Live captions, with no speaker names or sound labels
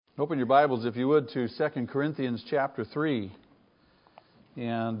Open your Bibles, if you would, to 2 Corinthians chapter 3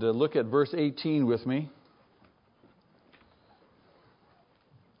 and look at verse 18 with me.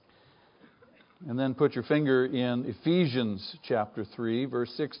 And then put your finger in Ephesians chapter 3,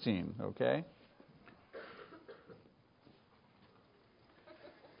 verse 16, okay?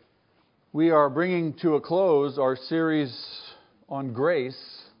 We are bringing to a close our series on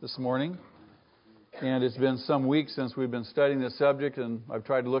grace this morning. And it's been some weeks since we've been studying this subject, and I've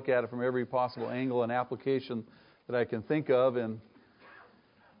tried to look at it from every possible angle and application that I can think of, and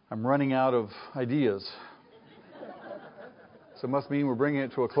I'm running out of ideas. So it must mean we're bringing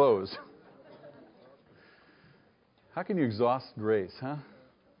it to a close. How can you exhaust grace, huh?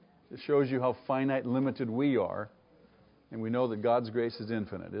 It shows you how finite and limited we are, and we know that God's grace is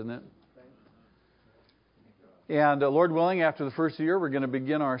infinite, isn't it? And Lord willing, after the first year, we're going to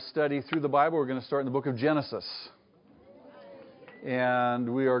begin our study through the Bible. We're going to start in the book of Genesis.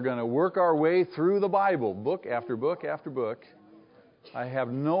 And we are going to work our way through the Bible, book after book after book. I have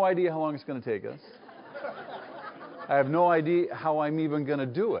no idea how long it's going to take us. I have no idea how I'm even going to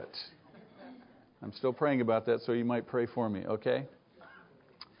do it. I'm still praying about that, so you might pray for me, okay?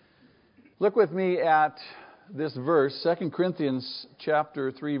 Look with me at this verse, 2 Corinthians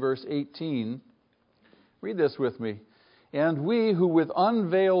chapter 3, verse 18. Read this with me. And we who with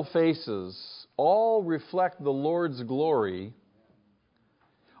unveiled faces all reflect the Lord's glory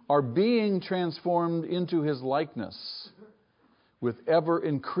are being transformed into His likeness with ever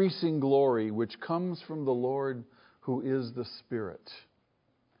increasing glory which comes from the Lord who is the Spirit.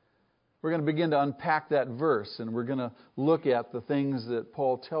 We're going to begin to unpack that verse, and we're going to look at the things that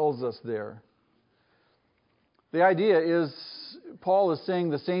Paul tells us there. The idea is Paul is saying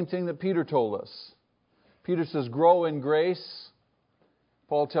the same thing that Peter told us. Peter says, grow in grace.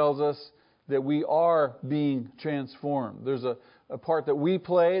 Paul tells us that we are being transformed. There's a part that we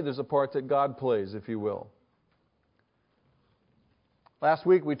play. There's a part that God plays, if you will. Last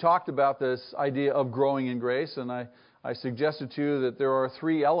week we talked about this idea of growing in grace, and I suggested to you that there are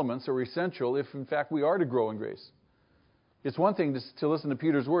three elements that are essential if, in fact, we are to grow in grace. It's one thing to listen to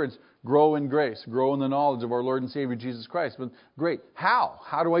Peter's words, grow in grace, grow in the knowledge of our Lord and Savior Jesus Christ. But great, how?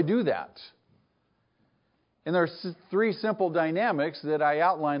 How do I do that? And there are three simple dynamics that I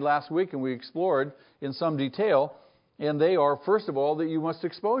outlined last week and we explored in some detail. And they are, first of all, that you must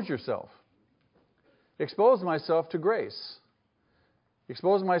expose yourself. Expose myself to grace.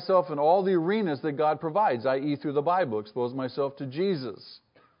 Expose myself in all the arenas that God provides, i.e. through the Bible. Expose myself to Jesus.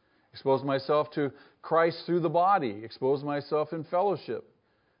 Expose myself to Christ through the body. Expose myself in fellowship.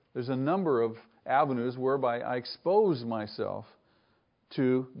 There's a number of avenues whereby I expose myself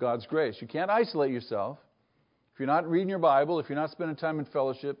to God's grace. You can't isolate yourself. If you're not reading your Bible, if you're not spending time in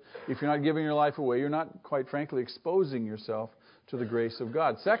fellowship, if you're not giving your life away, you're not, quite frankly, exposing yourself to the grace of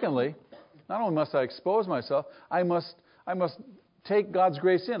God. Secondly, not only must I expose myself, I must take God's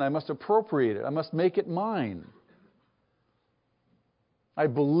grace in. I must appropriate it. I must make it mine. I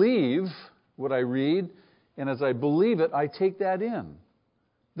believe what I read, and as I believe it, I take that in.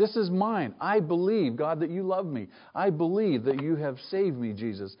 This is mine. I believe, God, that you love me. I believe that you have saved me,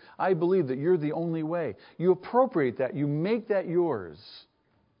 Jesus. I believe that you're the only way. You appropriate that. You make that yours.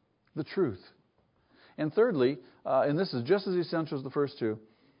 The truth. And thirdly, and this is just as essential as the first two,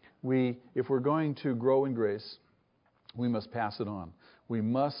 if we're going to grow in grace, we must pass it on. We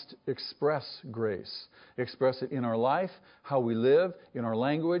must express grace. Express it in our life, how we live, in our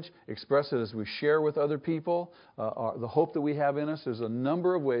language. Express it as we share with other people, the hope that we have in us. There's a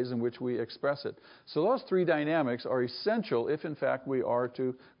number of ways in which we express it. So those three dynamics are essential if, in fact, we are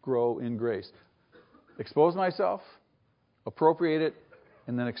to grow in grace. Expose myself, appropriate it,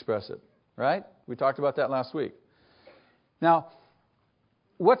 and then express it. Right? We talked about that last week. Now,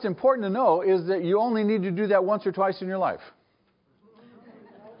 what's important to know is that you only need to do that once or twice in your life.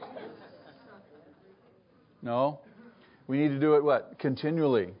 No. We need to do it what?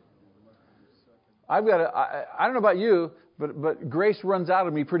 Continually. I don't know about you, but grace runs out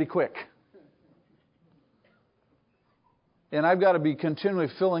of me pretty quick. And I've got to be continually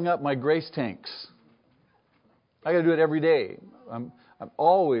filling up my grace tanks. I got to do it every day. I'm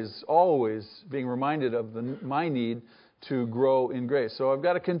always being reminded of my need to grow in grace. So I've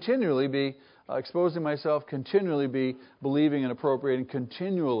got to continually be exposing myself, continually be believing and appropriating,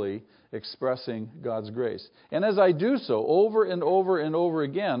 continually expressing God's grace. And as I do so, over and over and over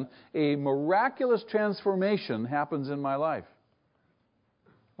again, a miraculous transformation happens in my life.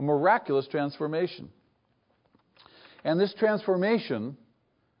 A miraculous transformation. And this transformation,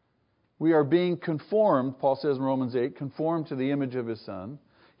 we are being conformed, Paul says in Romans 8, conformed to the image of His Son.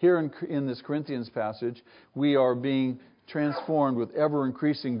 Here in this Corinthians passage, we are being transformed with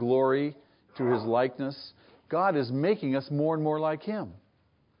ever-increasing glory to His likeness. God is making us more and more like Him.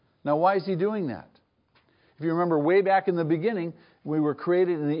 Now, why is He doing that? If you remember way back in the beginning, we were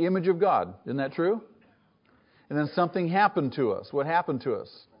created in the image of God. Isn't that true? And then something happened to us. What happened to us?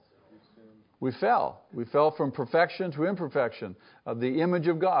 We fell. We fell from perfection to imperfection. The image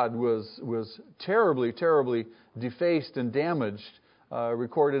of God was terribly, terribly defaced and damaged,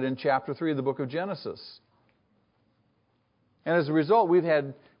 recorded in chapter 3 of the book of Genesis. And as a result, we've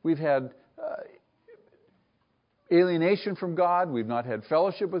had alienation from God. We've not had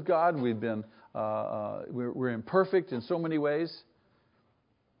fellowship with God. We're imperfect in so many ways.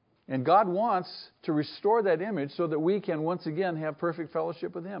 And God wants to restore that image so that we can once again have perfect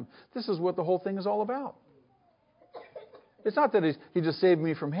fellowship with Him. This is what the whole thing is all about. It's not that He just saved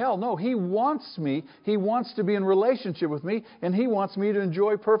me from hell. No, He wants me. He wants to be in relationship with me, and He wants me to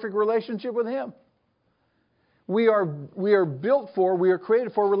enjoy perfect relationship with Him. We are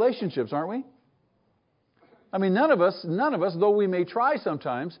created for relationships, aren't we? I mean, none of us, though we may try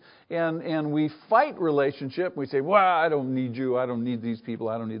sometimes, and we fight relationship, we say, well, I don't need you, I don't need these people,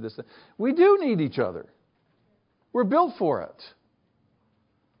 I don't need this. We do need each other. We're built for it.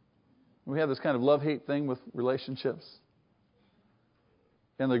 We have this kind of love-hate thing with relationships.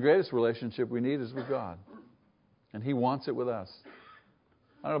 And the greatest relationship we need is with God. And He wants it with us.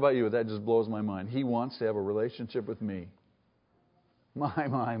 I don't know about you, but that just blows my mind. He wants to have a relationship with me.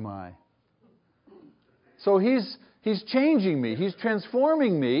 My. So He's changing me. He's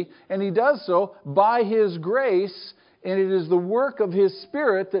transforming me, and He does so by His grace, and it is the work of His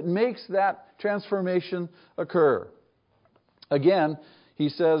Spirit that makes that transformation occur. Again, He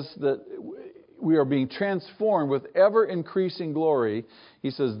says that we are being transformed with ever-increasing glory. He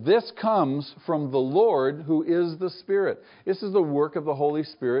says, this comes from the Lord who is the Spirit. This is the work of the Holy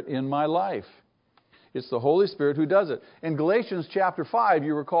Spirit in my life. It's the Holy Spirit who does it. In Galatians chapter 5,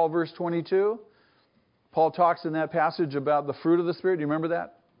 you recall verse 22? Paul talks in that passage about the fruit of the Spirit. Do you remember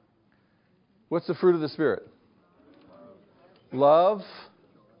that? What's the fruit of the Spirit? Love.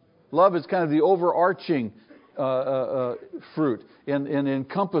 Love is kind of the overarching fruit and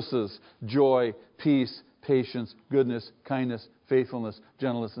encompasses joy, peace, patience, goodness, kindness, faithfulness,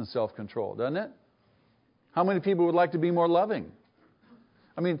 gentleness, and self-control, doesn't it? How many people would like to be more loving?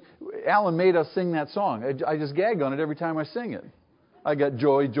 I mean, Alan made us sing that song. I just gag on it every time I sing it. I got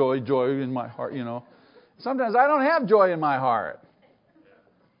joy, joy, joy in my heart, you know. Sometimes I don't have joy in my heart.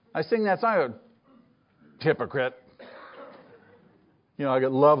 I sing that song, I go, hypocrite. You know, I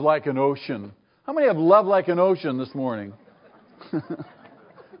got love like an ocean. How many have love like an ocean this morning?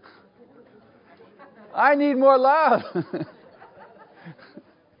 I need more love.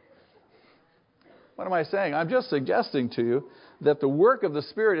 What am I saying? I'm just suggesting to you that the work of the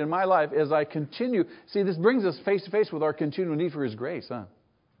Spirit in my life as I continue... See, this brings us face to face with our continual need for His grace, huh?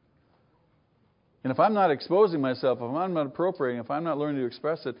 And if I'm not exposing myself, if I'm not appropriating, if I'm not learning to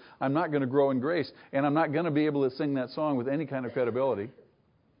express it, I'm not going to grow in grace. And I'm not going to be able to sing that song with any kind of credibility.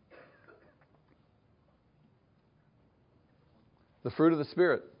 The fruit of the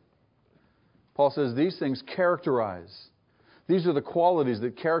Spirit. Paul says these things characterize. These are the qualities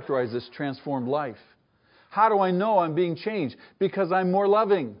that characterize this transformed life. How do I know I'm being changed? Because I'm more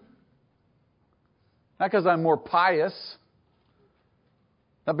loving. Not because I'm more pious.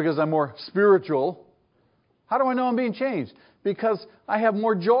 Not because I'm more spiritual. How do I know I'm being changed? Because I have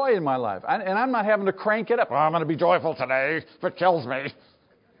more joy in my life. And I'm not having to crank it up. Oh, I'm going to be joyful today if it kills me.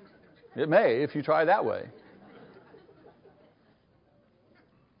 It may if you try that way.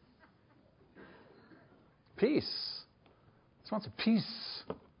 Peace. This wants a peace.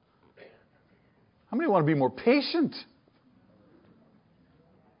 How many want to be more patient?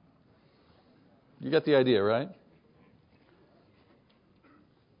 You get the idea, right?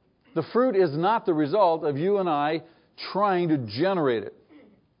 The fruit is not the result of you and I trying to generate it.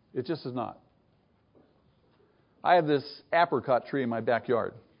 It just is not. I have this apricot tree in my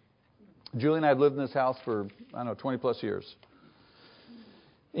backyard. Julie and I have lived in this house for, 20 plus years.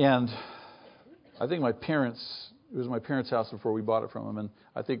 And I think it was my parents' house before we bought it from them. And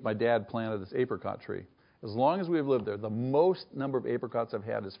I think my dad planted this apricot tree. As long as we've lived there, the most number of apricots I've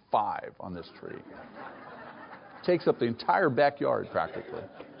had is 5 on this tree. Takes up the entire backyard practically.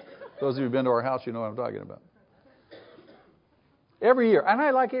 Those of you who've been to our house, you know what I'm talking about. Every year, and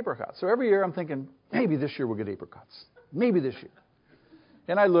I like apricots, so every year I'm thinking, maybe this year we'll get apricots. Maybe this year.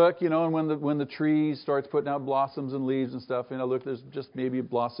 And I look, and when the tree starts putting out blossoms and leaves and stuff, and I look, there's just maybe a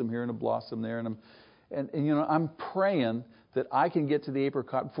blossom here and a blossom there, and I'm praying that I can get to the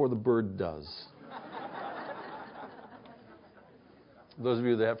apricot before the bird does. Those of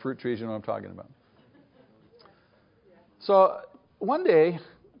you that have fruit trees, you know what I'm talking about. So one day,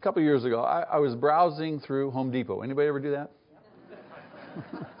 a couple of years ago, I was browsing through Home Depot. Anybody ever do that?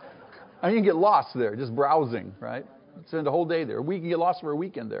 I mean, you can get lost there, just browsing, right? Spend a whole day there. We can get lost for a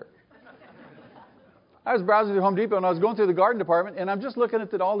weekend there. I was browsing through Home Depot, and I was going through the garden department, and I'm just looking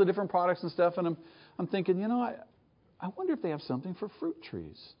at all the different products and stuff, and I'm thinking, I wonder if they have something for fruit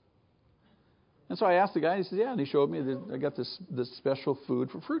trees. And so I asked the guy, and he said, yeah, and he showed me that I got this special food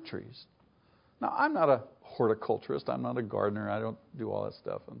for fruit trees. Now, I'm not a horticulturist. I'm not a gardener. I don't do all that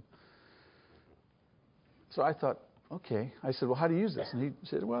stuff. And so I thought, okay. I said, well, how do you use this? And he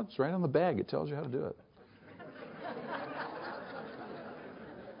said, well, it's right on the bag. It tells you how to do it.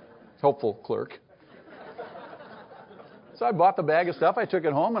 Helpful clerk. So I bought the bag of stuff. I took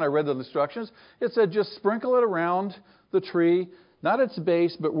it home and I read the instructions. It said just sprinkle it around the tree, not its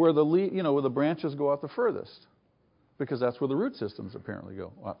base, but where where the branches go out the furthest, because that's where the root systems apparently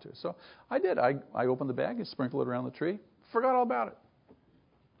go out to. So I did. I opened the bag and sprinkled it around the tree. Forgot all about it.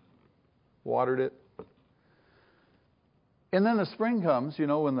 Watered it. And then the spring comes,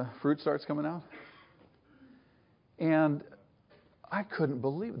 when the fruit starts coming out. And I couldn't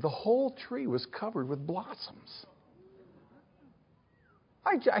believe it. The whole tree was covered with blossoms.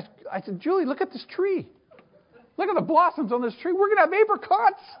 I said, Julie, look at this tree. Look at the blossoms on this tree. We're going to have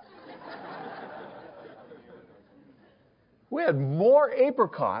apricots. We had more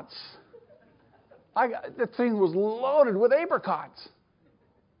apricots. The thing was loaded with apricots.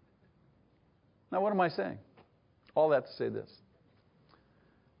 Now, what am I saying? All that to say this.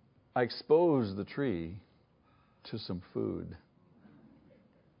 I exposed the tree to some food.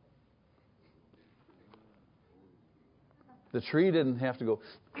 The tree didn't have to go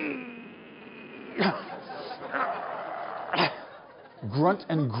grunt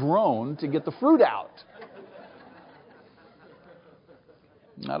and groan to get the fruit out.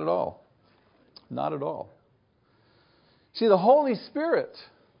 Not at all. Not at all. See, the Holy Spirit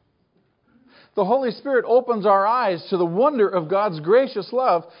opens our eyes to the wonder of God's gracious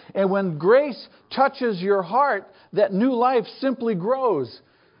love. And when grace touches your heart, that new life simply grows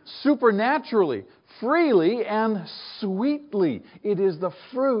supernaturally, freely, and sweetly. It is the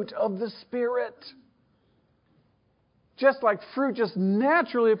fruit of the Spirit. Just like fruit just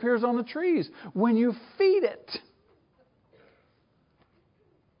naturally appears on the trees when you feed it.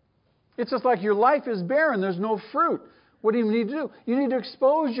 It's just like your life is barren. There's no fruit. What do you need to do? You need to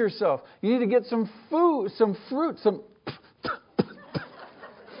expose yourself. You need to get some food, some fruit, some...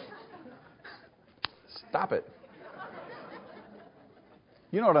 Stop it.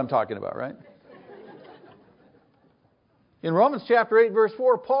 You know what I'm talking about, right? In Romans chapter 8, verse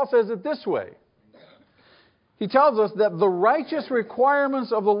 4, Paul says it this way. He tells us that the righteous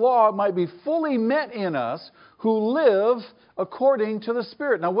requirements of the law might be fully met in us who live according to the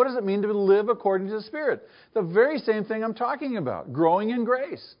Spirit. Now, what does it mean to live according to the Spirit? The very same thing I'm talking about, growing in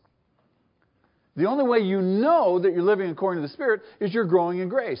grace. The only way you know that you're living according to the Spirit is you're growing in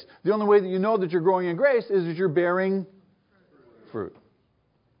grace. The only way that you know that you're growing in grace is that you're bearing fruit.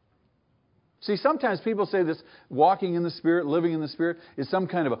 See, sometimes people say this walking in the Spirit, living in the Spirit, is some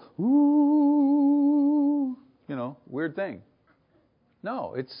kind of a weird thing.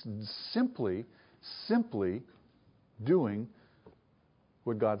 No, it's simply doing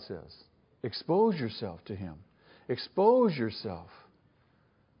what God says. Expose yourself to Him. Expose yourself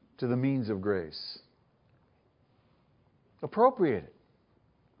to the means of grace. Appropriate it.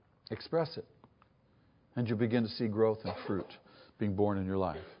 Express it. And you'll begin to see growth and fruit being born in your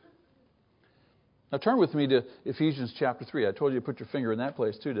life. Now turn with me to Ephesians chapter 3. I told you to put your finger in that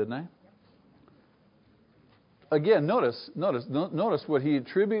place too, didn't I? Again, notice what he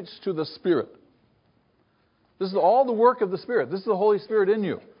attributes to the Spirit. This is all the work of the Spirit. This is the Holy Spirit in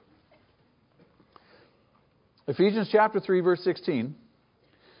you. Ephesians chapter 3, verse 16.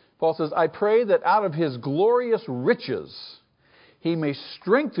 Paul says, I pray that out of His glorious riches He may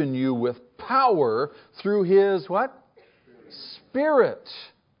strengthen you with power through His what? Spirit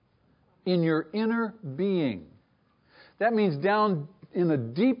in your inner being. That means down in the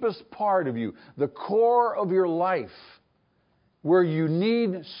deepest part of you, the core of your life, where you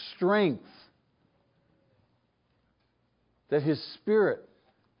need strength, that His Spirit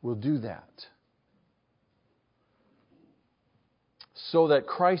will do that. So that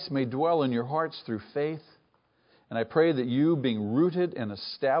Christ may dwell in your hearts through faith. And I pray that you, being rooted and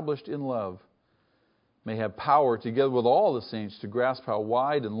established in love, may have power together with all the saints to grasp how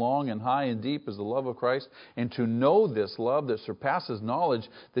wide and long and high and deep is the love of Christ, and to know this love that surpasses knowledge,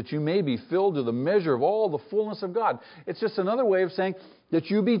 that you may be filled to the measure of all the fullness of God. It's just another way of saying that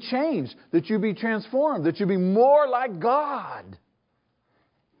you be changed, that you be transformed, that you be more like God.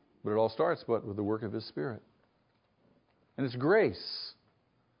 But it all starts with the work of His Spirit. And it's grace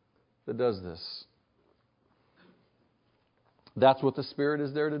that does this. That's what the Spirit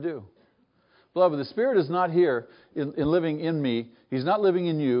is there to do. Beloved, the Spirit is not here in living in me. He's not living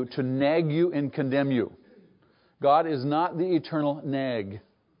in you to nag you and condemn you. God is not the eternal nag.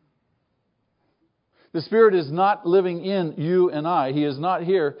 The Spirit is not living in you and I. He is not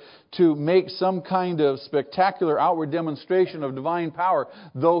here to make some kind of spectacular outward demonstration of divine power,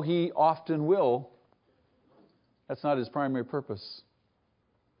 though He often will. That's not His primary purpose.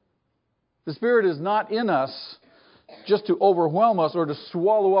 The Spirit is not in us just to overwhelm us or to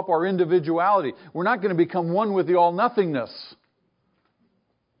swallow up our individuality. We're not going to become one with the all-nothingness,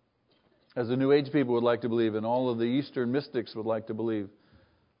 as the New Age people would like to believe and all of the Eastern mystics would like to believe.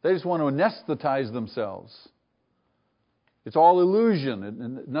 They just want to anesthetize themselves. It's all illusion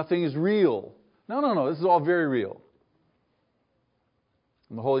and nothing is real. No. This is all very real.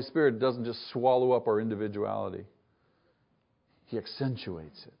 And the Holy Spirit doesn't just swallow up our individuality. He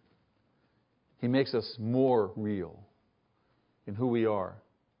accentuates it. He makes us more real in who we are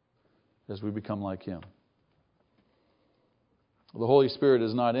as we become like Him. The Holy Spirit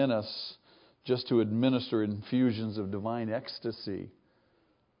is not in us just to administer infusions of divine ecstasy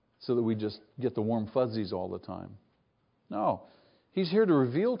so that we just get the warm fuzzies all the time. No, He's here to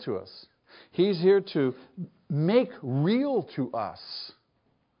reveal to us. He's here to make real to us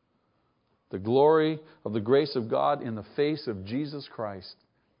the glory of the grace of God in the face of Jesus Christ.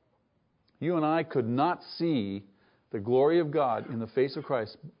 You and I could not see the glory of God in the face of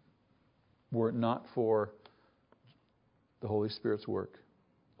Christ were it not for the Holy Spirit's work,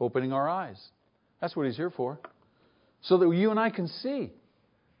 opening our eyes. That's what He's here for, so that you and I can see.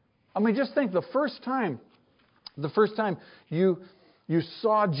 I mean, just think the first time you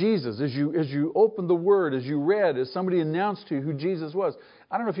saw Jesus, as you opened the Word, as you read, as somebody announced to you who Jesus was.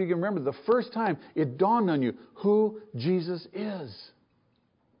 I don't know if you can remember the first time it dawned on you who Jesus is.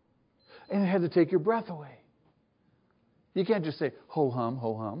 And it had to take your breath away. You can't just say, ho hum,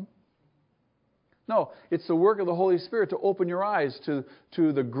 ho hum. No, it's the work of the Holy Spirit to open your eyes to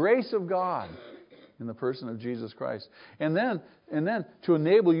the grace of God in the person of Jesus Christ. And then to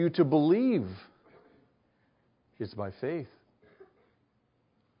enable you to believe. It's by faith.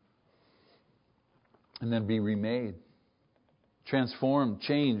 And then be remade, transformed,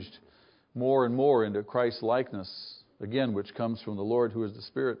 changed more and more into Christ's likeness, again, which comes from the Lord who is the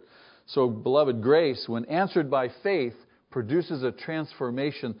Spirit. So, beloved, grace, when answered by faith, produces a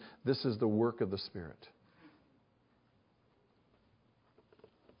transformation. This is the work of the Spirit.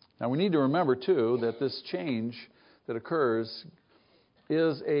 Now, we need to remember, too, that this change that occurs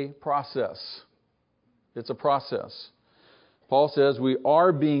is a process. It's a process. Paul says we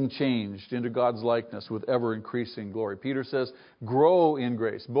are being changed into God's likeness with ever-increasing glory. Peter says, grow in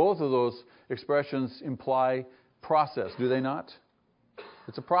grace. Both of those expressions imply process, do they not?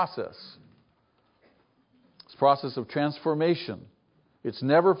 It's a process. It's a process of transformation. It's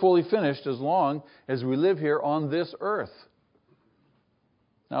never fully finished as long as we live here on this earth.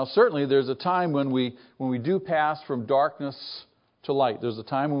 Now, certainly there's a time when we do pass from darkness to light. There's a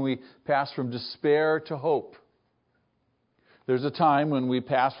time when we pass from despair to hope. There's a time when we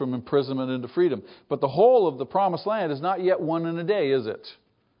pass from imprisonment into freedom. But the whole of the promised land is not yet won in a day, is it?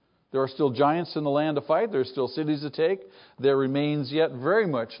 There are still giants in the land to fight. There are still cities to take. There remains yet very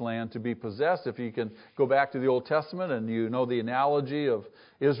much land to be possessed. If you can go back to the Old Testament and you know the analogy of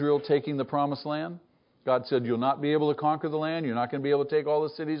Israel taking the promised land. God said you'll not be able to conquer the land. You're not going to be able to take all the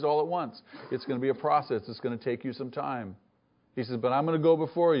cities all at once. It's going to be a process. It's going to take you some time. He says, but I'm going to go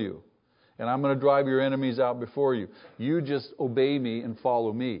before you. And I'm going to drive your enemies out before you. You just obey me and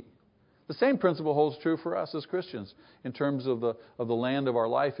follow me. The same principle holds true for us as Christians in terms of the land of our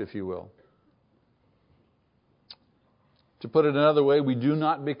life, if you will. To put it another way, we do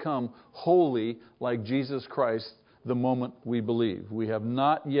not become holy like Jesus Christ the moment we believe. We have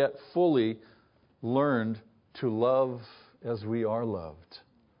not yet fully learned to love as we are loved.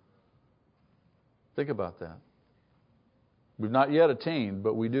 Think about that. We've not yet attained,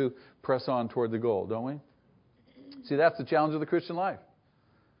 but we do press on toward the goal, don't we? See, that's the challenge of the Christian life.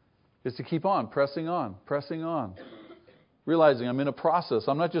 Is to keep on, pressing on, realizing I'm in a process.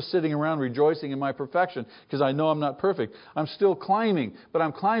 I'm not just sitting around rejoicing in my perfection because I know I'm not perfect. I'm still climbing, but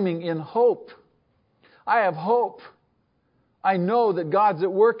I'm climbing in hope. I have hope. I know that God's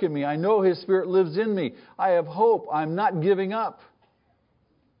at work in me. I know His Spirit lives in me. I have hope. I'm not giving up.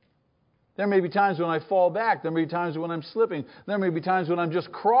 There may be times when I fall back. There may be times when I'm slipping. There may be times when I'm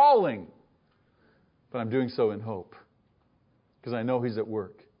just crawling. But I'm doing so in hope because I know He's at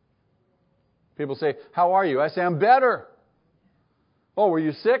work. People say, how are you? I say, I'm better. Oh, were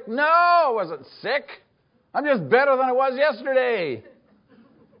you sick? No, I wasn't sick. I'm just better than I was yesterday.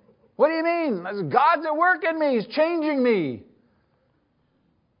 What do you mean? I said, God's at work in me. He's changing me.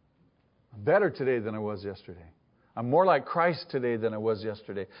 I'm better today than I was yesterday. I'm more like Christ today than I was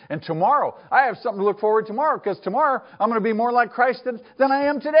yesterday. And tomorrow, I have something to look forward to tomorrow, because tomorrow I'm going to be more like Christ than I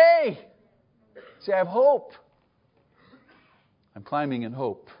am today. See, I have hope. I'm climbing in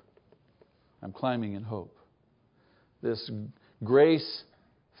hope. I'm climbing in hope. This grace,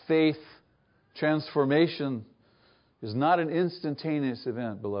 faith, transformation is not an instantaneous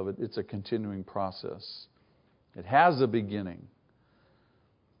event, beloved. It's a continuing process. It has a beginning.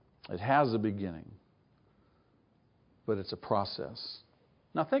 It has a beginning. But it's a process.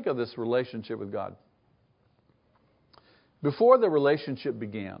 Now think of this relationship with God. Before the relationship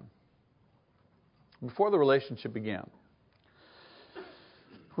began,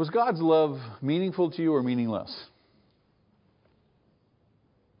 was God's love meaningful to you or meaningless?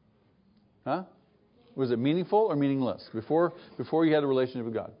 Huh? Was it meaningful or meaningless before you had a relationship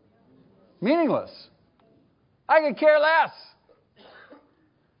with God? Meaningless. I could care less.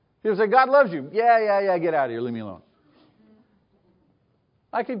 People say, God loves you. Yeah, get out of here. Leave me alone.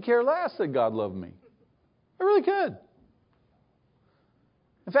 I could care less that God loved me. I really could.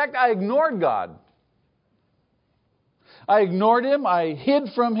 In fact, I ignored God. I ignored Him. I hid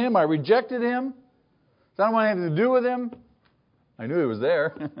from Him. I rejected Him. I don't want anything to do with Him. I knew He was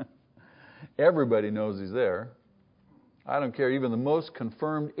there. Everybody knows He's there. I don't care, even the most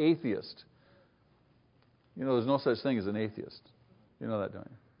confirmed atheist. You know, there's no such thing as an atheist. You know that, don't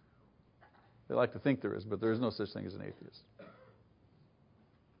you? They like to think there is, but there is no such thing as an atheist.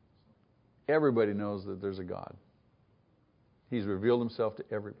 Everybody knows that there's a God. He's revealed Himself to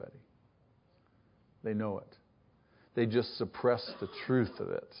everybody. They know it. They just suppress the truth of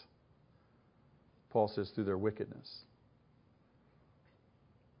it. Paul says through their wickedness.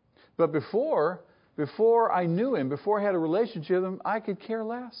 But before I knew Him, before I had a relationship with Him, I could care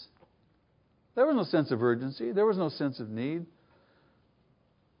less. There was no sense of urgency. There was no sense of need.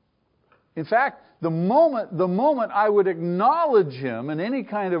 In fact, the moment I would acknowledge Him in any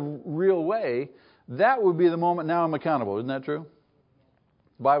kind of real way, that would be the moment now I'm accountable. Isn't that true?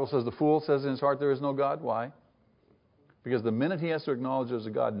 The Bible says the fool says in his heart there is no God. Why? Because the minute he has to acknowledge there's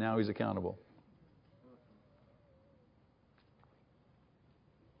a God, now he's accountable.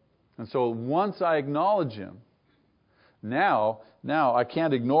 And so once I acknowledge Him, now I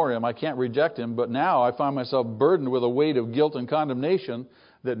can't ignore Him, I can't reject Him, but now I find myself burdened with a weight of guilt and condemnation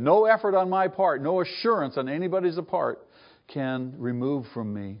that no effort on my part, no assurance on anybody's part can remove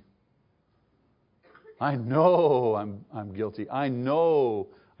from me. I know I'm guilty. I know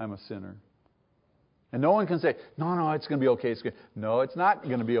I'm a sinner. And no one can say, no, it's going to be okay. No, it's not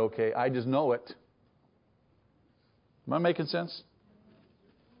going to be okay. I just know it. Am I making sense?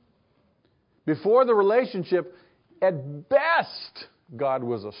 Before the relationship, at best, God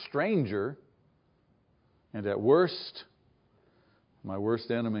was a stranger. And at worst, my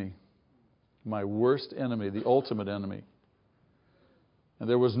worst enemy. My worst enemy, the ultimate enemy. And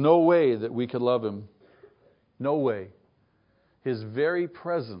there was no way that we could love Him. No way. His very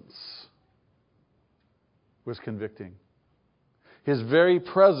presence was convicting. His very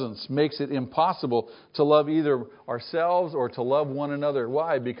presence makes it impossible to love either ourselves or to love one another.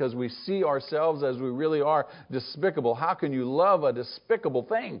 Why? Because we see ourselves as we really are, despicable. How can you love a despicable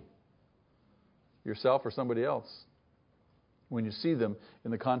thing? Yourself or somebody else? When you see them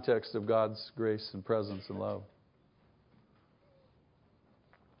in the context of God's grace and presence and love.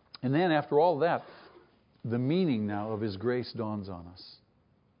 And then after all that, the meaning now of His grace dawns on us.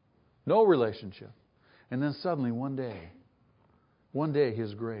 No relationship. And then suddenly one day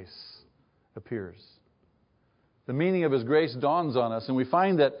His grace appears. The meaning of His grace dawns on us, and we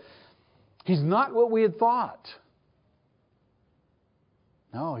find that He's not what we had thought.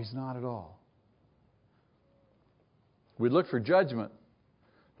 No, He's not at all. We looked for judgment,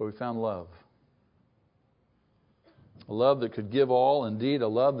 but we found love. A love that could give all, indeed, a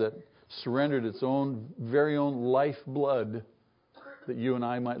love that surrendered its very own lifeblood that you and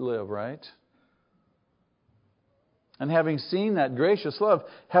I might live, right? And having seen that gracious love,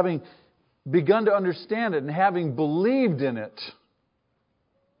 having begun to understand it and having believed in it,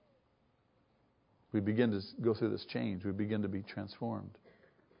 we begin to go through this change. We begin to be transformed.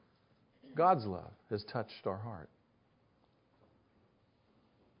 God's love has touched our heart.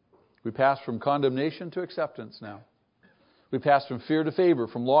 We pass from condemnation to acceptance now. We pass from fear to favor,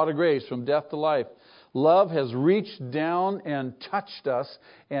 from law to grace, from death to life. Love has reached down and touched us,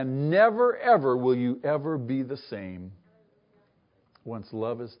 and never, ever will you ever be the same once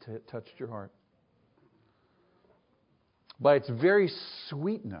love has touched your heart. By its very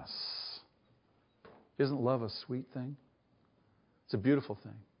sweetness, Isn't love a sweet thing? It's a beautiful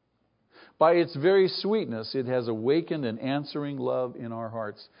thing. By its very sweetness, it has awakened an answering love in our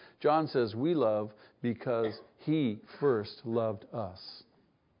hearts. John says we love because He first loved us.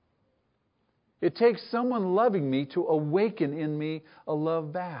 It takes someone loving me to awaken in me a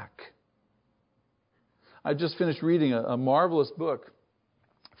love back. I just finished reading a marvelous book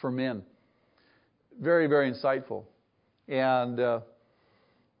for men. Very, very insightful. And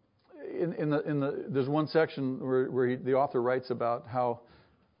there's one section where the author writes about how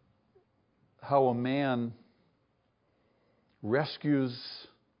a man rescues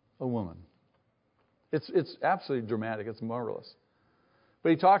a woman. It's absolutely dramatic. It's marvelous. But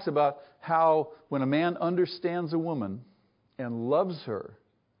he talks about how when a man understands a woman and loves her,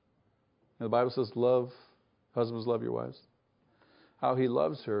 and the Bible says, husbands love your wives, how he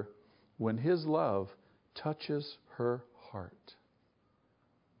loves her when his love touches her heart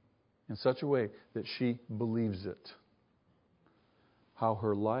in such a way that she believes it. How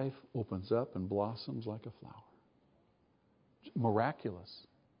her life opens up and blossoms like a flower. Miraculous.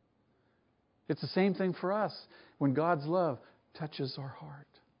 It's the same thing for us. When God's love touches our heart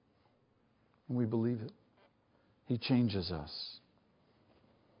and we believe it, He changes us.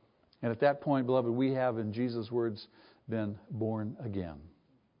 And at that point, beloved, we have, in Jesus' words, been born again.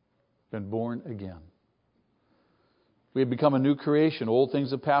 Been born again. We have become a new creation. Old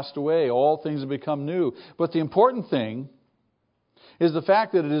things have passed away. All things have become new. But the important thing is the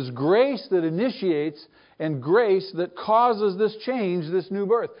fact that it is grace that initiates and grace that causes this change, this new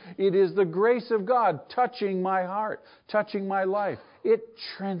birth. It is the grace of God touching my heart, touching my life. It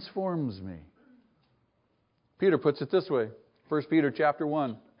transforms me. Peter puts it this way, 1 Peter chapter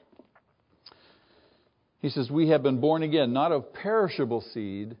 1. He says, we have been born again, not of perishable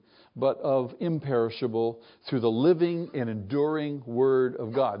seed, but of imperishable, through the living and enduring Word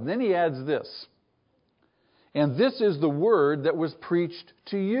of God. And then he adds this. And this is the word that was preached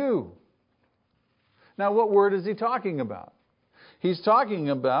to you. Now, what word is he talking about? He's talking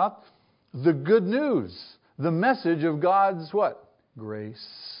about the good news, the message of God's what? Grace.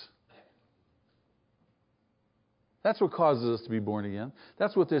 That's what causes us to be born again.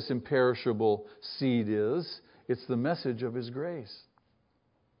 That's what this imperishable seed is. It's the message of His grace.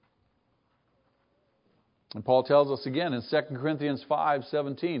 And Paul tells us again in 2 Corinthians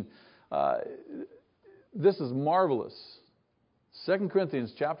 5:17. This is marvelous. 2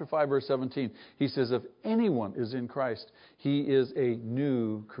 Corinthians chapter 5, verse 17. He says, if anyone is in Christ, he is a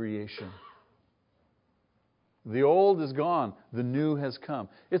new creation. The old is gone. The new has come.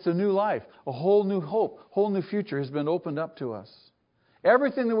 It's a new life. A whole new hope. A whole new future has been opened up to us.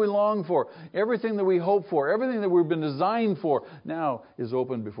 Everything that we long for, everything that we hope for, everything that we've been designed for, now is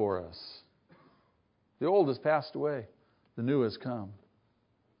open before us. The old has passed away. The new has come.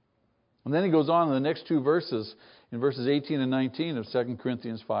 And then he goes on in the next two verses, in verses 18 and 19 of 2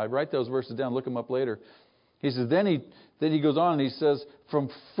 Corinthians 5. Write those verses down, look them up later. He says, then he goes on and he says,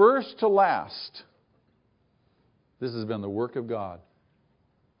 from first to last, this has been the work of God.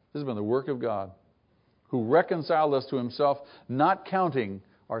 This has been the work of God, who reconciled us to Himself, not counting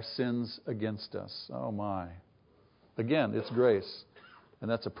our sins against us. Oh my. Again, it's grace. And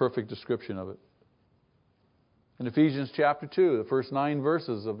that's a perfect description of it. In Ephesians chapter 2, the first 9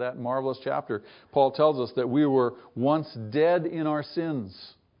 verses of that marvelous chapter, Paul tells us that we were once dead in our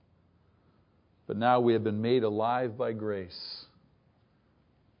sins, but now we have been made alive by grace.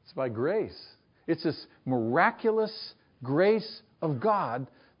 It's by grace. It's this miraculous grace of God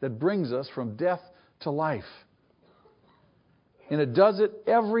that brings us from death to life. And it does it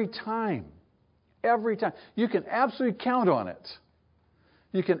every time. Every time. You can absolutely count on it.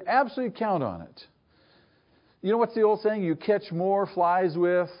 You can absolutely count on it. You know what's the old saying? You catch more flies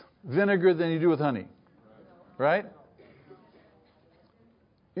with vinegar than you do with honey. Right?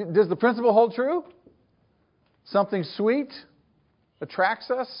 Does the principle hold true? Something sweet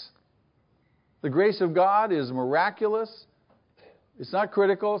attracts us. The grace of God is miraculous. It's not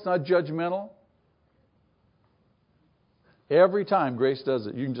critical. It's not judgmental. Every time grace does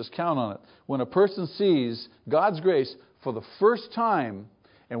it, you can just count on it. When a person sees God's grace for the first time,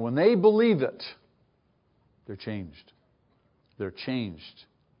 and when they believe it, they're changed. They're changed.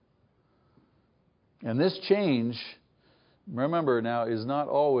 And this change, remember now, is not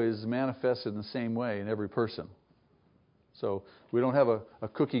always manifested in the same way in every person. So we don't have a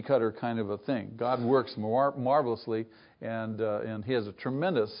cookie cutter kind of a thing. God works marvelously, and He has a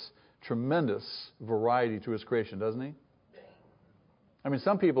tremendous variety to His creation, doesn't He? I mean,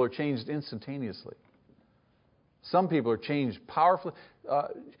 some people are changed instantaneously. Some people are changed powerfully.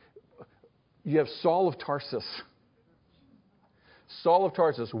 You have Saul of Tarsus. Saul of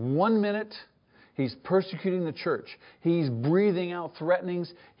Tarsus, 1 minute, He's persecuting the church. He's breathing out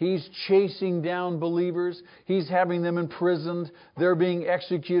threatenings. He's chasing down believers. He's having them imprisoned. They're being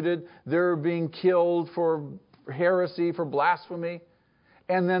executed. They're being killed for heresy, for blasphemy.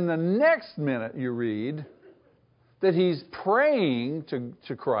 And then the next minute you read that he's praying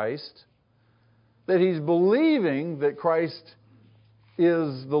to Christ, that he's believing that Christ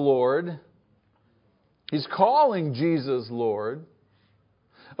is the Lord. He's calling Jesus Lord.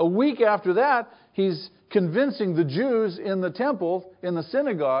 A week after that, he's convincing the Jews in the temple, in the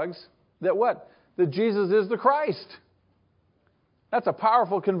synagogues, that what? That Jesus is the Christ. That's a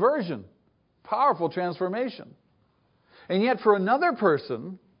powerful conversion, powerful transformation. And yet for another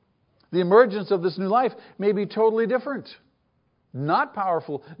person, the emergence of this new life may be totally different. Not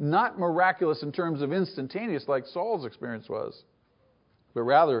powerful, not miraculous in terms of instantaneous like Saul's experience was. But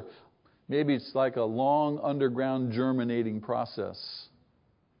rather, maybe it's like a long underground germinating process.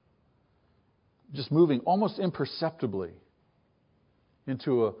 Just moving almost imperceptibly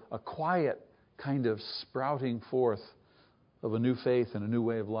into a quiet kind of sprouting forth of a new faith and a new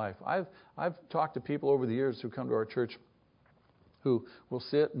way of life. I've talked to people over the years who come to our church who will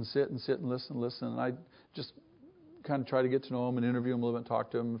sit and listen. And I just kind of try to get to know them and interview them a little bit and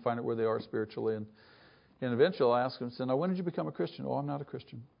talk to them and find out where they are spiritually. And eventually I'll ask them, now when did you become a Christian? Oh, I'm not a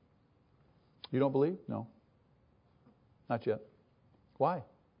Christian. You don't believe? No. Not yet. Why?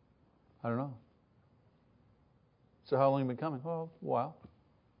 I don't know. So how long have you been coming? Oh, a while.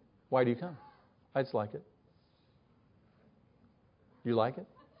 Why do you come? I just like it. You like it?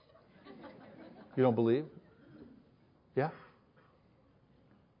 You don't believe? Yeah.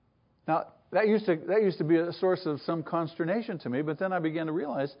 Now, that used to be a source of some consternation to me, but then I began to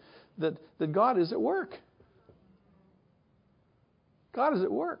realize that God is at work. God is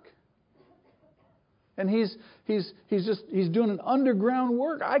at work. And he's doing an underground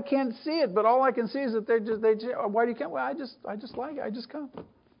work. I can't see it, but all I can see is that they just why do you come? Well, I just like it. I just come.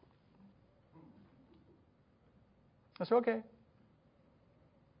 That's okay.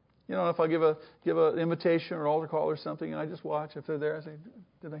 You know, if I give an invitation or an altar call or something, and I just watch if they're there, I say,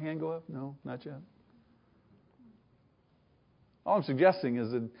 did the hand go up? No, not yet. All I'm suggesting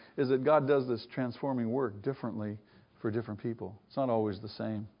is that God does this transforming work differently for different people. It's not always the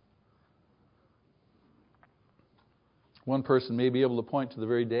same. One person may be able to point to the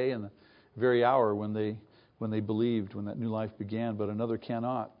very day and the very hour when they believed, when that new life began, but another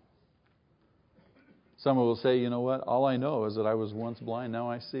cannot. Someone will say, you know what, all I know is that I was once blind, now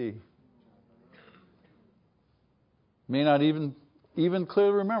I see. May not even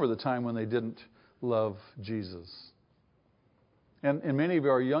clearly remember the time when they didn't love Jesus. And many of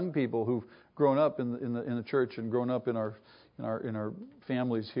our young people who've grown up in the church and grown up in our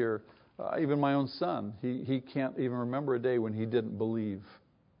families here, even my own son, he can't even remember a day when he didn't believe.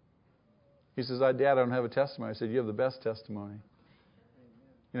 He says, Dad, I don't have a testimony. I said, you have the best testimony.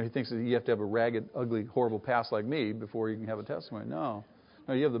 You know, he thinks that you have to have a ragged, ugly, horrible past like me before you can have a testimony. No,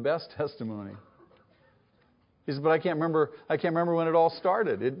 you have the best testimony. He says, but I can't remember when it all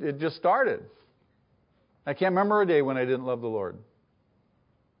started. It just started. I can't remember a day when I didn't love the Lord.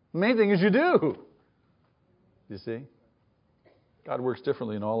 The main thing is you do. You see? God works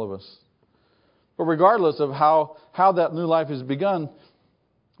differently in all of us. But regardless of how that new life has begun,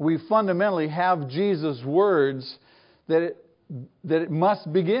 we fundamentally have Jesus' words that it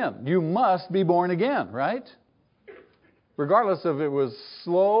must begin. You must be born again, right? Regardless if it was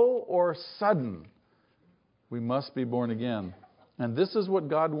slow or sudden, we must be born again. And this is what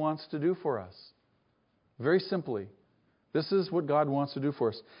God wants to do for us. Very simply, this is what God wants to do for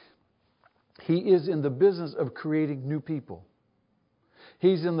us. He is in the business of creating new people.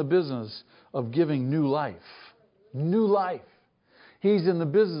 He's in the business of giving new life. New life. He's in the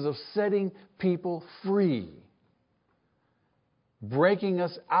business of setting people free. Breaking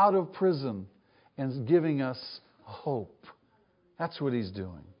us out of prison and giving us hope. That's what He's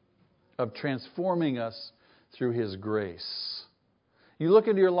doing. Of transforming us through His grace. You look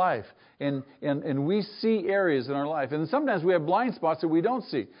into your life and we see areas in our life. And sometimes we have blind spots that we don't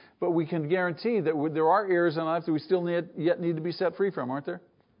see. But we can guarantee that there are areas in our life that we still yet need to be set free from, aren't there?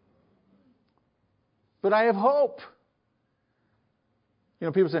 But I have hope. You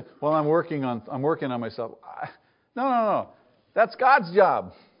know, people say, well, I'm working on myself. No. That's God's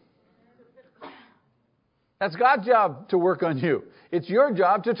job. That's God's job to work on you. It's your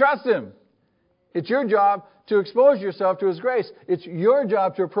job to trust Him. It's your job to expose yourself to His grace. It's your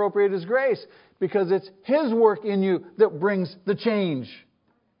job to appropriate His grace because it's His work in you that brings the change.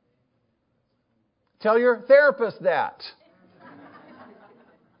 Tell your therapist that.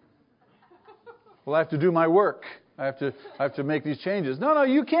 Well, I have to do my work. I have to make these changes. No,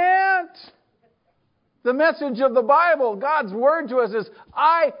 you can't. The message of the Bible, God's Word to us is,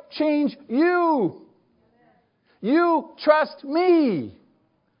 I change you. You trust me.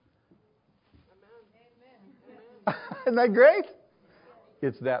 Isn't that great?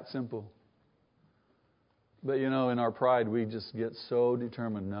 It's that simple. But in our pride, we just get so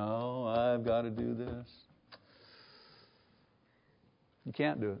determined. No, I've got to do this. You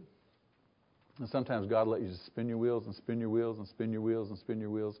can't do it. And sometimes God will let you just spin your wheels and spin your wheels and spin your wheels and spin your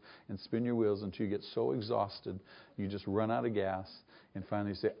wheels and spin your wheels until you get so exhausted, you just run out of gas and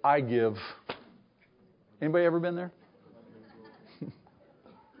finally say, I give. Anybody ever been there?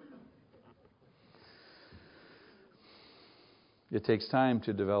 It takes time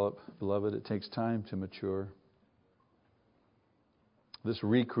to develop, beloved. It takes time to mature. This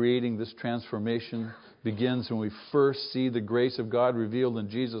recreating, this transformation begins when we first see the grace of God revealed in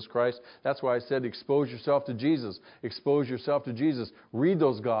Jesus Christ. That's why I said expose yourself to Jesus. Expose yourself to Jesus. Read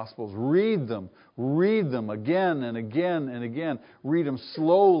those Gospels. Read them. Read them again and again and again. Read them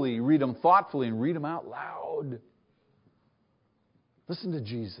slowly. Read them thoughtfully. And read them out loud. Listen to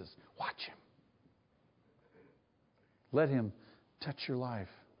Jesus. Watch Him. Let Him touch your life.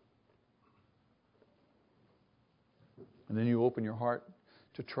 And then you open your heart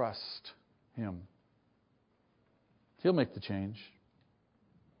to trust Him. He'll make the change.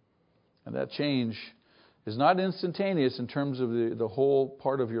 And that change is not instantaneous in terms of the whole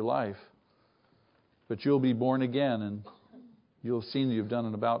part of your life. But you'll be born again and you'll have seen that you've done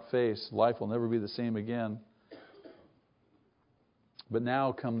an about face. Life will never be the same again. But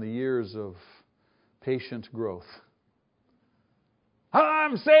now come the years of patient growth.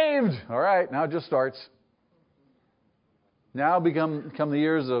 I'm saved! All right, now it just starts. Now come the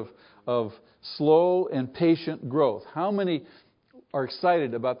years of slow and patient growth. How many are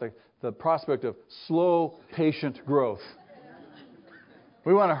excited about the prospect of slow, patient growth?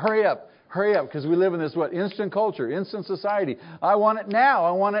 We want to hurry up, because we live in this instant culture, instant society. I want it now,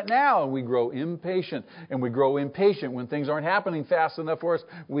 I want it now. And we grow impatient. And we grow impatient when things aren't happening fast enough for us.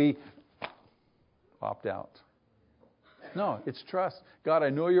 We opt out. No, it's trust. God, I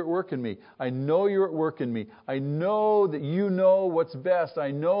know you're at work in me. I know you're at work in me. I know that you know what's best.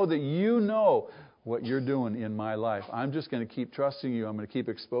 I know that you know what you're doing in my life. I'm just going to keep trusting you. I'm going to keep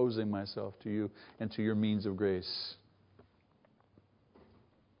exposing myself to you and to your means of grace.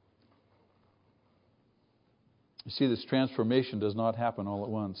 You see, this transformation does not happen all at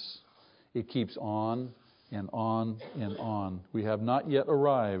once. It keeps on and on and on. We have not yet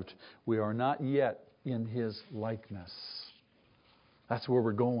arrived. We are not yet in His likeness. That's where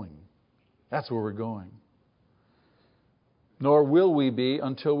we're going. That's where we're going. Nor will we be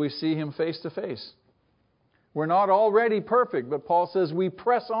until we see Him face to face. We're not already perfect, but Paul says we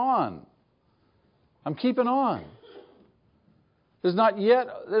press on. I'm keeping on. There's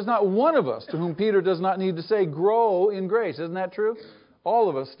not one of us to whom Peter does not need to say, grow in grace. Isn't that true? All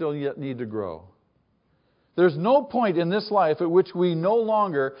of us still yet need to grow. There's no point in this life at which we no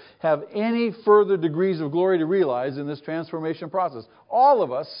longer have any further degrees of glory to realize in this transformation process. All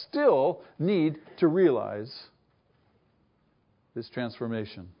of us still need to realize this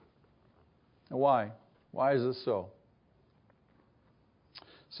transformation. And why? Why is this so?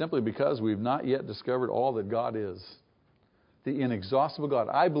 Simply because we've not yet discovered all that God is. The inexhaustible God.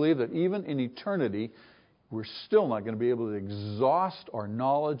 I believe that even in eternity, we're still not going to be able to exhaust our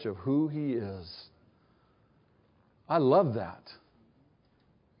knowledge of who He is. I love that.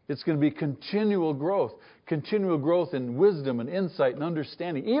 It's going to be continual growth in wisdom and insight and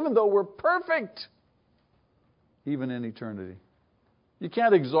understanding, even though we're perfect, even in eternity. You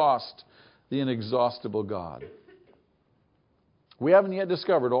can't exhaust the inexhaustible God. We haven't yet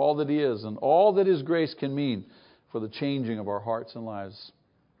discovered all that He is and all that His grace can mean for the changing of our hearts and lives.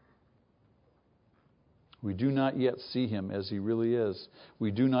 We do not yet see Him as He really is.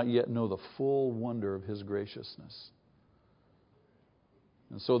 We do not yet know the full wonder of His graciousness.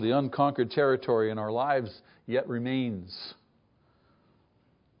 And so the unconquered territory in our lives yet remains.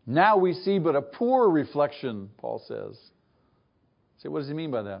 Now we see but a poor reflection, Paul says. Say, what does he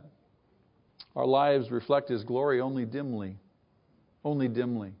mean by that? Our lives reflect His glory only dimly. Only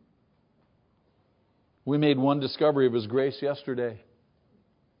dimly. We made one discovery of His grace yesterday.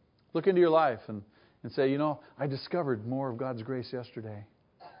 Look into your life and say, I discovered more of God's grace yesterday.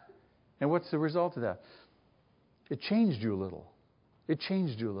 And what's the result of that? It changed you a little. It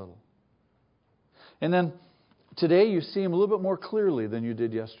changed you a little. And then today you see Him a little bit more clearly than you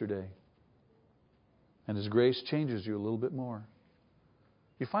did yesterday. And His grace changes you a little bit more.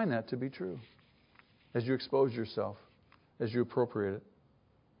 You find that to be true as you expose yourself, as you appropriate it.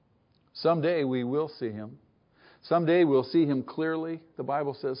 Someday we will see Him. Someday we'll see Him clearly. The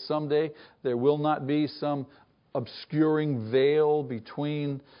Bible says someday there will not be some obscuring veil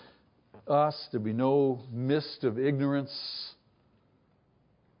between us. There'll be no mist of ignorance.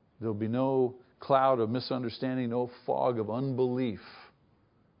 There'll be no cloud of misunderstanding, no fog of unbelief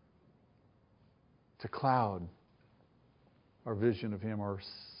to cloud our vision of Him, our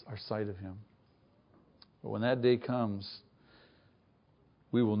sight of Him. But when that day comes,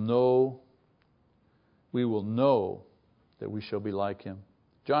 we will know that we shall be like Him.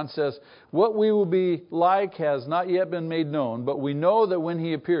 John says, what we will be like has not yet been made known, but we know that when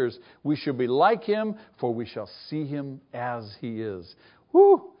He appears, we shall be like Him, for we shall see Him as He is.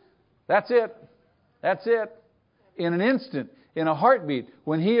 Whew! That's it. That's it. In an instant, in a heartbeat,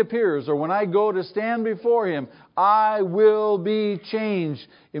 when He appears or when I go to stand before Him, I will be changed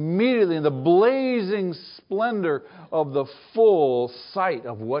immediately in the blazing splendor of the full sight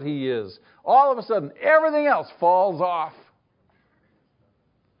of what He is. All of a sudden, everything else falls off.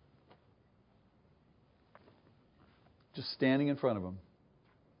 Just standing in front of Him,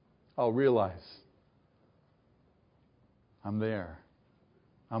 I'll realize I'm there.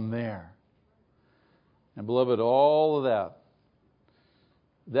 I'm there. And beloved, all of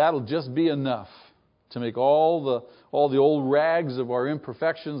that'll just be enough to make all the old rags of our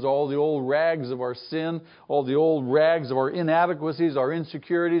imperfections, all the old rags of our sin, all the old rags of our inadequacies, our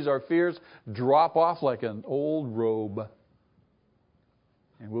insecurities, our fears, drop off like an old robe.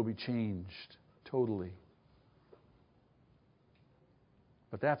 And we'll be changed totally.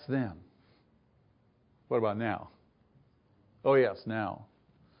 But that's then. What about now? Oh yes, now.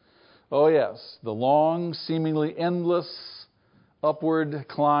 Oh yes, the long, seemingly endless upward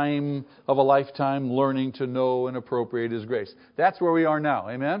climb of a lifetime learning to know and appropriate His grace. That's where we are now.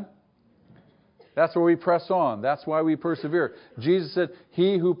 Amen? That's where we press on. That's why we persevere. Jesus said,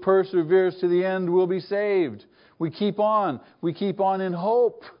 he who perseveres to the end will be saved. We keep on. We keep on in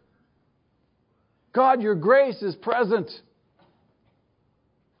hope. God, your grace is present.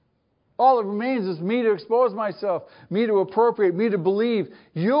 All that remains is me to expose myself, me to appropriate, me to believe.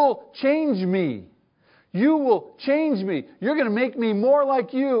 You'll change me. You will change me. You're going to make me more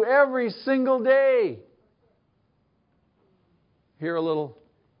like You every single day. Here a little,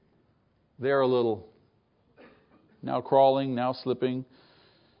 there a little. Now crawling, now slipping,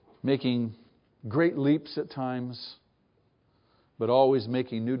 making great leaps at times, but always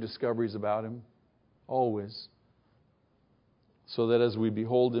making new discoveries about Him. Always. So that as we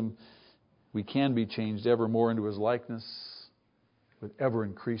behold Him, we can be changed ever more into His likeness with ever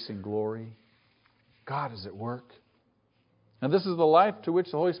increasing glory. God is at work. And this is the life to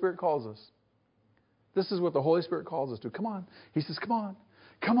which the Holy Spirit calls us. This is what the Holy Spirit calls us to. Come on. He says, come on.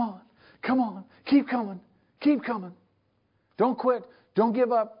 Come on. Come on. Keep coming. Keep coming. Don't quit. Don't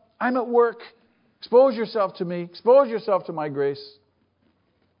give up. I'm at work. Expose yourself to me. Expose yourself to my grace.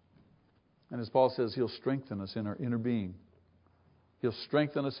 And as Paul says, He'll strengthen us in our inner being. He'll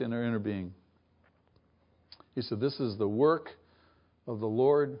strengthen us in our inner being. He said, this is the work of the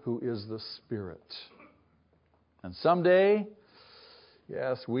Lord who is the Spirit. And someday,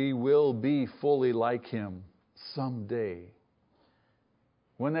 yes, we will be fully like Him. Someday.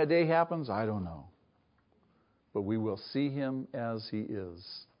 When that day happens, I don't know. But we will see Him as He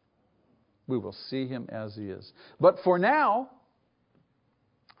is. We will see Him as He is. But for now,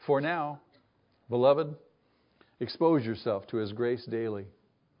 beloved, expose yourself to His grace daily.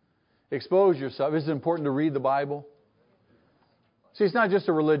 Expose yourself. It's important to read the Bible. See, it's not just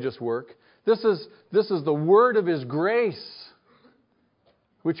a religious work. This is the word of His grace,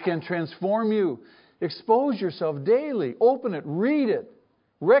 which can transform you. Expose yourself daily. Open it. Read it.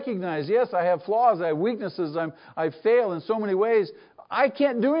 Recognize, yes, I have flaws. I have weaknesses. I fail in so many ways. I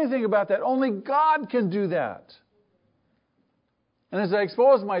can't do anything about that. Only God can do that. And as I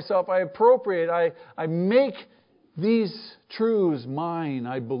expose myself, I appropriate. I make these truths mine.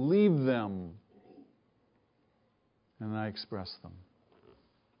 I believe them. And I express them.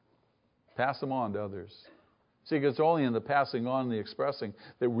 Pass them on to others. See, it's only in the passing on and the expressing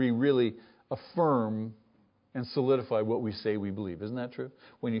that we really affirm and solidify what we say we believe. Isn't that true?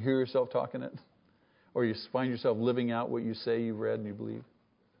 When you hear yourself talking it, or you find yourself living out what you say you've read and you believe,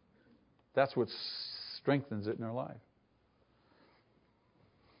 that's what strengthens it in our life.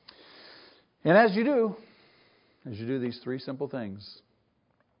 And as you do these three simple things,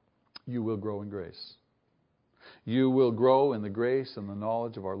 you will grow in grace. You will grow in the grace and the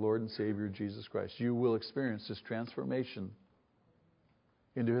knowledge of our Lord and Savior Jesus Christ. You will experience this transformation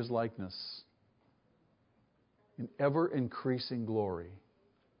into His likeness in ever-increasing glory.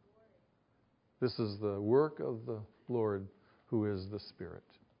 This is the work of the Lord who is the Spirit.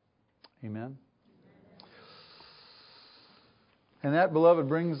 Amen? And that, beloved,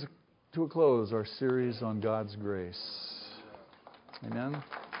 brings to a close our series on God's grace. Amen.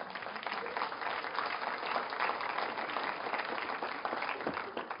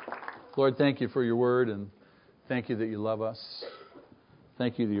 Lord, thank you for your word, and thank you that you love us.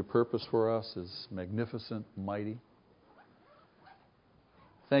 Thank you that your purpose for us is magnificent, mighty.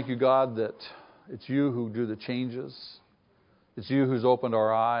 Thank you, God, that it's you who do the changes. It's you who's opened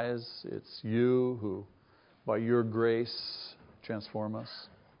our eyes. It's you who, by your grace, transform us.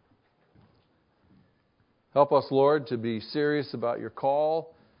 Help us, Lord, to be serious about your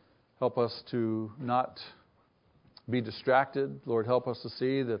call. Help us to not be distracted. Lord, help us to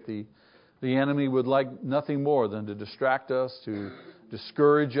see that the enemy would like nothing more than to distract us, to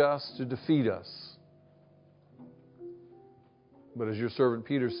discourage us, to defeat us. But as your servant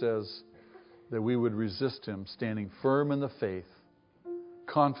Peter says, that we would resist him, standing firm in the faith,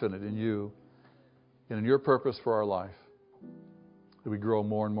 confident in you and in your purpose for our life, that we grow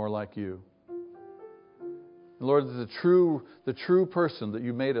more and more like you. And Lord, that the true person that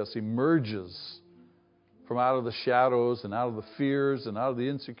you made us emerges from out of the shadows and out of the fears and out of the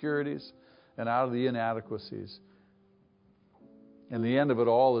insecurities and out of the inadequacies. And the end of it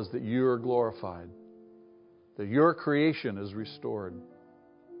all is that you are glorified, that your creation is restored.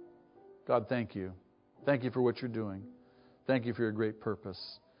 God, thank you. Thank you for what you're doing. Thank you for your great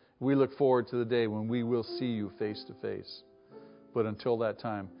purpose. We look forward to the day when we will see you face to face. But until that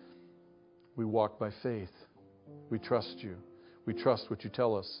time, we walk by faith. We trust you. We trust what you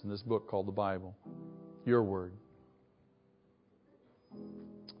tell us in this book called the Bible, your word.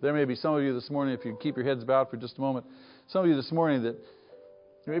 There may be some of you this morning, if you keep your heads bowed for just a moment, some of you this morning that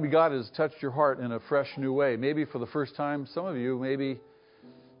maybe God has touched your heart in a fresh new way. Maybe for the first time, some of you maybe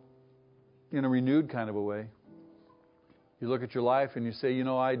in a renewed kind of a way. You look at your life and you say, you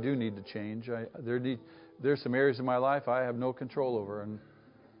know, I do need to change. There's some areas in my life I have no control over, and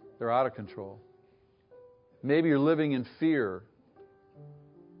they're out of control. Maybe you're living in fear.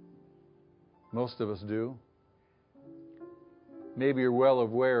 Most of us do. Maybe you're well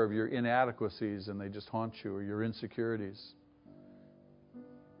aware of your inadequacies and they just haunt you, or your insecurities.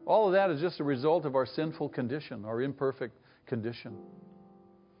 All of that is just a result of our sinful condition, our imperfect condition.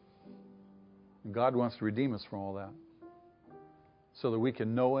 And God wants to redeem us from all that so that we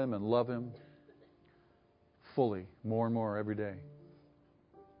can know Him and love Him fully, more and more every day.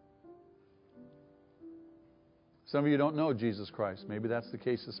 Some of you don't know Jesus Christ. Maybe that's the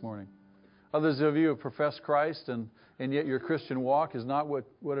case this morning. Others of you have professed Christ, and yet your Christian walk is not what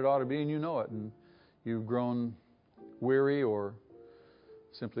it ought to be, and you know it. And you've grown weary or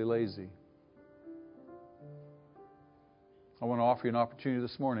simply lazy. I want to offer you an opportunity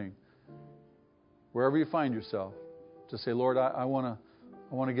this morning, wherever you find yourself, to say, Lord, I want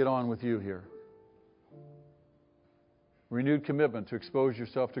to get on with you here. Renewed commitment to expose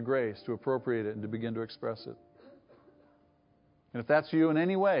yourself to grace, to appropriate it, and to begin to express it. And if that's you in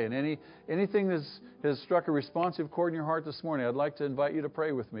any way, and anything that has struck a responsive chord in your heart this morning, I'd like to invite you to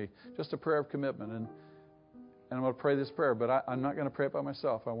pray with me. Just a prayer of commitment. And I'm going to pray this prayer, but I'm not going to pray it by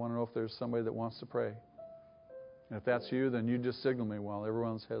myself. I want to know if there's somebody that wants to pray. And if that's you, then you just signal me while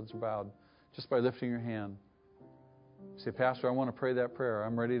everyone's heads are bowed, just by lifting your hand. Say, Pastor, I want to pray that prayer.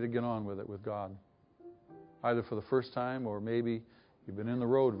 I'm ready to get on with it with God. Either for the first time, or maybe you've been in the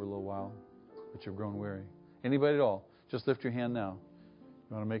road for a little while, but you've grown weary. Anybody at all? Just lift your hand now.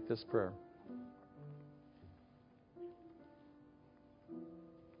 You want to make this prayer.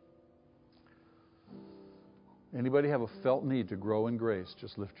 Anybody have a felt need to grow in grace?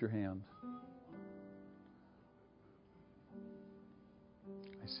 Just lift your hand.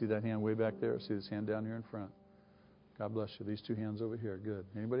 I see that hand way back there. I see this hand down here in front. God bless you. These two hands over here. Good.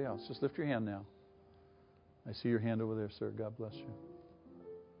 Anybody else? Just lift your hand now. I see your hand over there, sir. God bless you.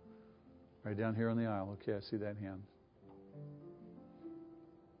 Right down here on the aisle. Okay, I see that hand.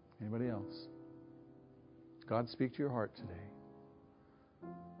 Anybody else? God, speak to your heart today.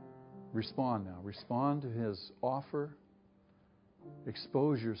 Respond now. Respond to His offer.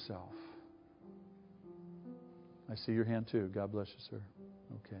 Expose yourself. I see your hand too. God bless you, sir.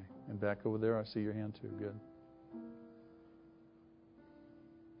 Okay. And back over there, I see your hand too. Good.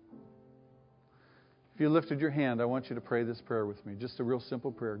 If you lifted your hand, I want you to pray this prayer with me. Just a real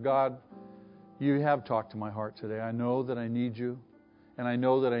simple prayer. God, you have talked to my heart today. I know that I need you. And I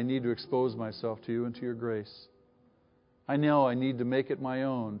know that I need to expose myself to you and to your grace. I know I need to make it my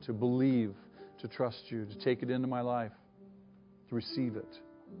own, to believe, to trust you, to take it into my life, to receive it.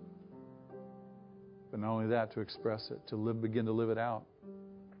 But not only that, to express it, to begin to live it out.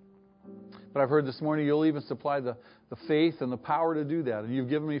 But I've heard this morning you'll even supply the faith and the power to do that. And you've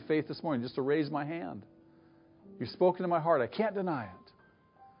given me faith this morning just to raise my hand You've spoken to my heart. I can't deny it.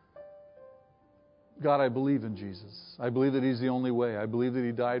 God, I believe in Jesus. I believe that He's the only way. I believe that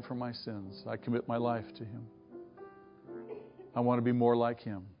He died for my sins. I commit my life to Him. I want to be more like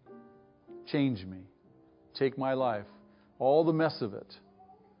Him. Change me. Take my life, all the mess of it,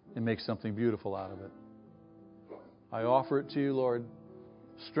 and make something beautiful out of it. I offer it to you, Lord.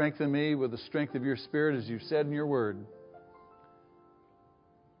 Strengthen me with the strength of your Spirit, as you've said in your word.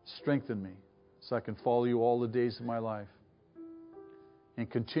 Strengthen me so I can follow you all the days of my life and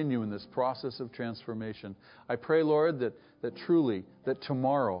continue in this process of transformation. I pray, Lord, that truly, that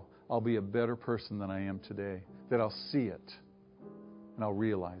tomorrow I'll be a better person than I am today, that I'll see it and I'll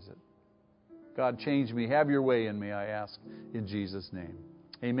realize it. God, change me. Have your way in me, I ask in Jesus' name.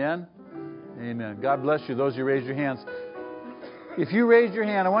 Amen? Amen. God bless you. Those of you raise your hands. If you raise your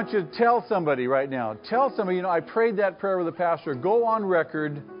hand, I want you to tell somebody right now. Tell somebody, I prayed that prayer with the pastor. Go on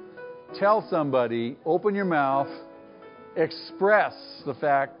record. Tell somebody. Open your mouth. Express the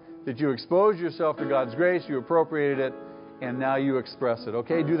fact that you exposed yourself to God's grace, you appropriated it, and now you express it.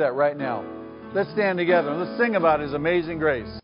 Okay? Do that right now. Let's stand together and let's sing about His amazing grace.